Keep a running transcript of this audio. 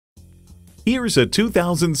Here's a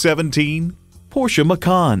 2017 Porsche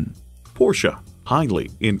Macan. Porsche, highly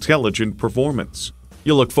intelligent performance.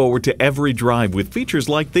 You'll look forward to every drive with features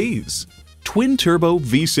like these: twin-turbo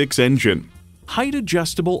V6 engine,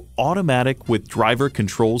 height-adjustable automatic with driver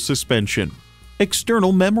control suspension,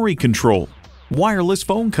 external memory control, wireless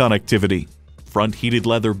phone connectivity, front heated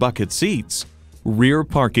leather bucket seats, rear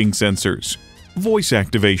parking sensors, voice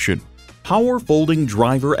activation, power folding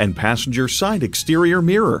driver and passenger side exterior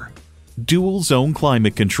mirror, dual zone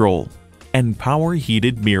climate control, and power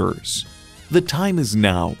heated mirrors. The time is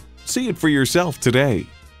now. See it for yourself today.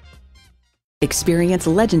 Experience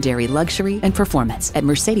legendary luxury and performance at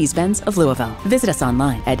Mercedes-Benz of Louisville. Visit us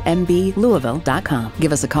online at mblouisville.com.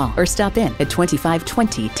 Give us a call or stop in at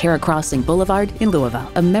 2520 Terra Crossing Boulevard in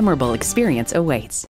Louisville. A memorable experience awaits.